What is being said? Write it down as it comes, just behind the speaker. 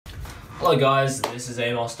Hello guys, this is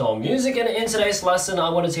Amosdoll Music, and in today's lesson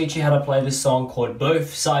I want to teach you how to play this song called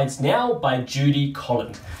Both Sides Now by Judy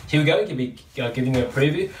Collins. Here we go, I'll be giving you a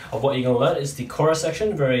preview of what you're going to learn. It's the chorus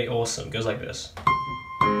section, very awesome, it goes like this.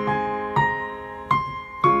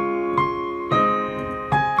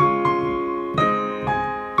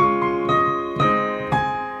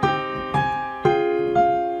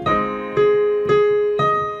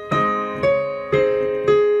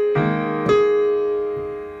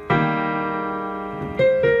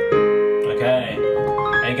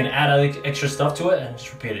 And you can add other extra stuff to it and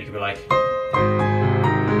just repeat it. You can be like,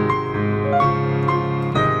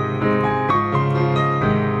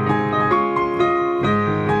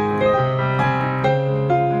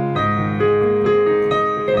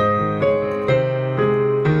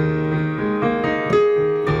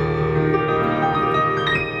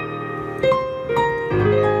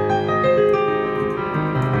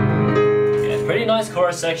 yeah, pretty nice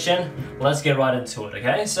chorus section. Let's get right into it,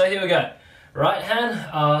 okay? So here we go. Right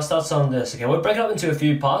hand starts on this, okay? We'll break it up into a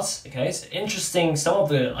few parts, okay? It's interesting, some of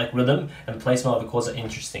the rhythm and placement of the chords are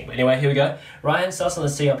interesting. But anyway, here we go. Right hand starts on the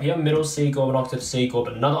C up here, middle C, go up an octave C, go up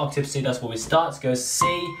another octave C, that's where we start. It goes C,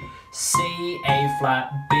 C, A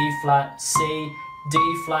flat, B flat, C, D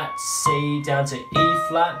flat, C, down to E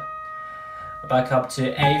flat, back up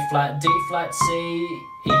to A flat, D flat, C,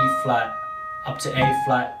 E flat, up to A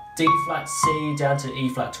flat, D flat, C, down to E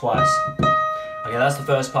flat twice. Okay, that's the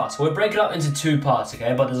first part. So we'll break it up into two parts,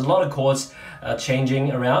 okay? But there's a lot of chords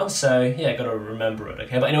changing around, so yeah, gotta remember it,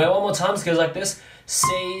 okay? But anyway, one more time, it goes like this.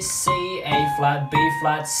 C, C, A flat, B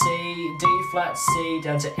flat, C, D flat, C,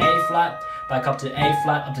 down to A flat, back up to A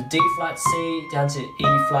flat, up to D flat, C, down to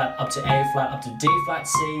E flat, up to A flat, up to D flat,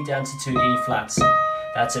 C, down to two E flats.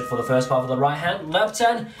 That's it for the first part for the right hand. Left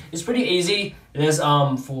hand is pretty easy. There's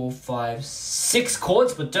 4, 5, 6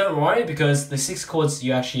 chords, but don't worry because the 6 chords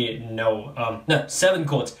you actually know. No, 7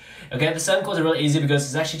 chords. Okay, the 7 chords are really easy because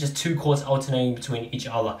it's actually just 2 chords alternating between each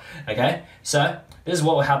other. Okay, so this is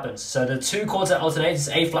what happens. So the 2 chords that alternate is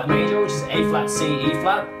A flat major, which is A flat, C, E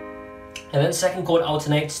flat. And then the second chord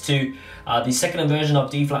alternates to the second inversion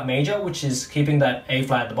of D flat major, which is keeping that A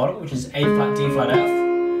flat at the bottom, which is A flat, D flat, F.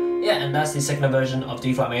 Yeah, and that's the second inversion of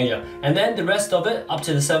D flat major. And then the rest of it, up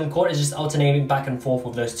to the 7th chord, is just alternating back and forth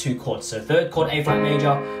with those 2 chords. So 3rd chord A flat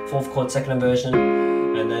major, 4th chord second inversion,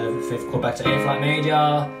 and then the 5th chord back to A flat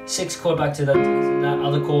major, 6th chord back to that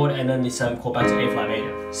other chord, and then the 7th chord back to A flat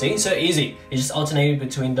major. See, so easy. It's just alternating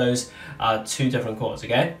between those 2 different chords,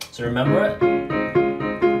 okay? So remember it.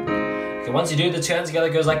 Okay, once you do, the 2 hands together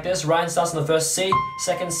goes like this. Right hand starts on the first C,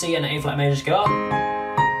 2nd C and A flat major together,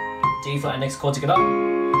 D flat and next chord together,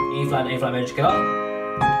 E flat and A flat major together,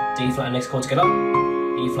 D flat and next chord together,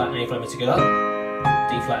 E flat and A flat major together,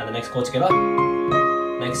 D flat and the next chord together,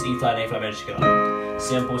 next E flat and A flat major together.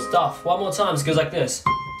 Simple stuff. One more time, it goes like this.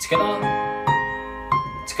 Together,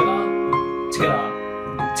 together, together,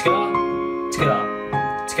 together, together,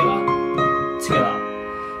 together, together.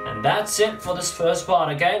 And that's it for this first part,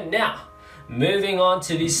 okay? Now, moving on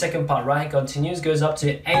to the second part, right hand continues, goes up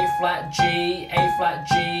to A flat, G,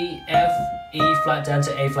 F, E flat down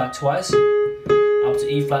to A flat twice, up to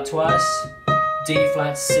E flat twice, D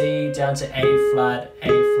flat, C, down to A flat,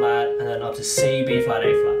 and then up to C, B flat,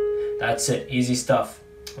 A flat. That's it, easy stuff.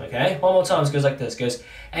 Okay, one more time, it goes like this, it goes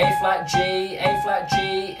A flat, G, F,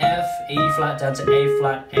 E flat, down to A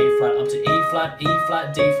flat, up to E flat, D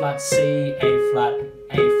flat, C, A flat,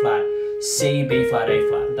 C, B flat, A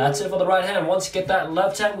flat. That's it for the right hand. Once you get that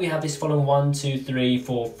left hand, we have these following 1, 2, 3,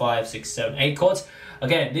 4, 5, 6, 7, 8 chords.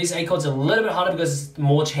 Okay, these 8 chords are a little bit harder because it's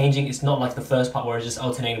more changing. It's not like the first part where it's just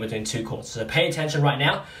alternating between 2 chords. So pay attention right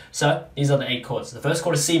now. So these are the 8 chords. The first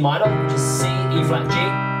chord is C minor, which is C, E flat, G.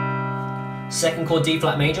 Second chord D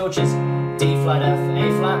flat major, which is D flat, F,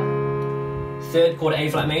 A flat. Third chord A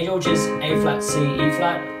flat major, which is A flat, C, E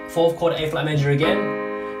flat. Fourth chord A flat major again.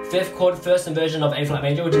 5th chord, first inversion of A flat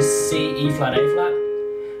major, which is C, E flat, A flat.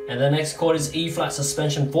 And the next chord is E flat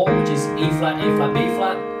suspension 4, which is E flat, A flat, B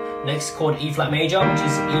flat. Next chord E flat major, which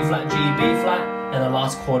is E flat, G, B flat. And the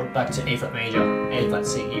last chord back to A flat major, A flat,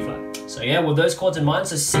 C, E flat. So yeah, with those chords in mind,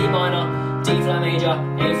 so C minor, D flat major,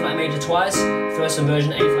 A flat major twice. First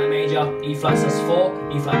inversion A flat major, E flat sus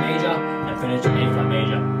 4, E flat major, and finish A flat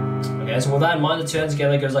major. Okay, so with that in mind, the 2 hands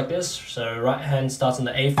together goes like this. So right hand starts on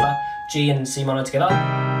the A flat, G and C minor together,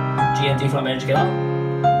 G and D flat major together,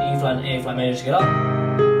 E flat and A flat major together,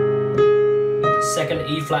 second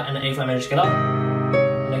E flat and A flat major together,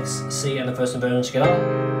 next C and the first inversion together,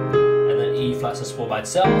 and then E flat sus 4 by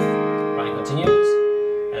itself, right hand continues,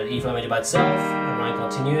 and E flat major by itself, and right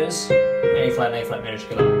hand continues, A flat and A flat major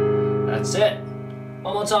together. That's it.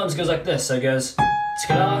 One more time, it goes like this. So it goes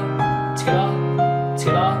together,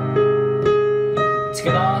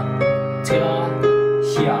 together, together,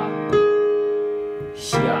 here,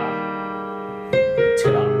 here,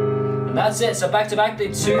 together. And that's it. So back to back,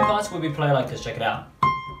 the two parts will be played like this. Check it out.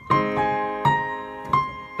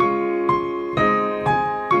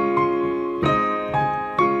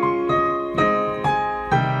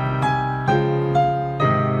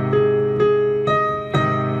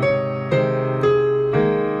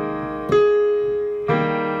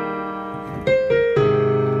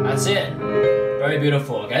 That's it. Very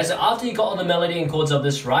beautiful. Okay, so after you got all the melody and chords of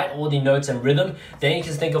this right, all the notes and rhythm, then you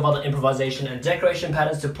can think of other improvisation and decoration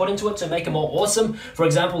patterns to put into it to make it more awesome. For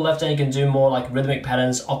example, left hand you can do more like rhythmic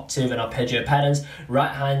patterns, octave and arpeggio patterns.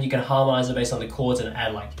 Right hand you can harmonize it based on the chords and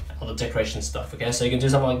add like other decoration stuff. Okay, so you can do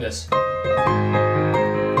something like this.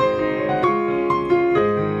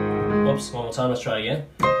 Oops, one more time, let's try it again.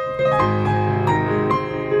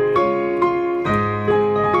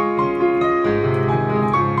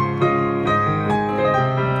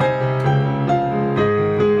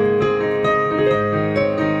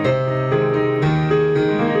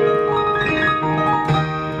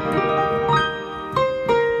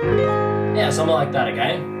 Something like that,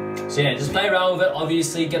 okay? So yeah, just play around with it.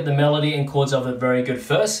 Obviously get the melody and chords of it very good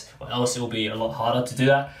first, or else it will be a lot harder to do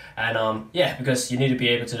that. And yeah, because you need to be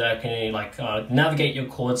able to navigate your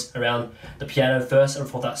chords around the piano first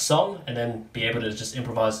for that song, and then be able to just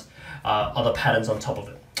improvise other patterns on top of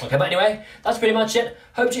it. Okay, but anyway, that's pretty much it.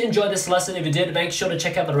 Hope you enjoyed this lesson. If you did, make sure to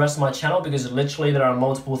check out the rest of my channel, because literally there are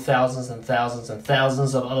multiple thousands and thousands and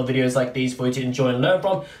thousands of other videos like these for you to enjoy and learn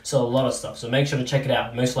from. So a lot of stuff. So make sure to check it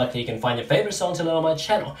out. Most likely you can find your favorite song to learn on my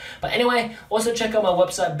channel. But anyway, also check out my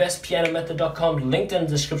website, bestpianomethod.com, linked in the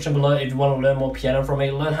description below if you want to learn more piano from me,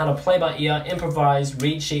 learn how to play by ear, improvise,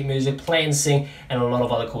 read sheet music, play and sing, and a lot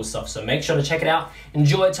of other cool stuff. So make sure to check it out.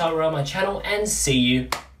 Enjoy time around my channel, and see you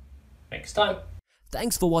next time.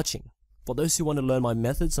 Thanks for watching. For those who want to learn my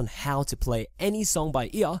methods on how to play any song by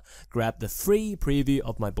ear, grab the free preview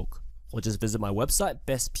of my book, or just visit my website,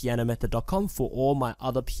 bestpianomethod.com, for all my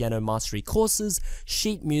other piano mastery courses,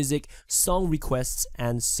 sheet music, song requests,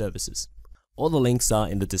 and services. All the links are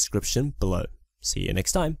in the description below. See you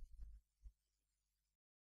next time.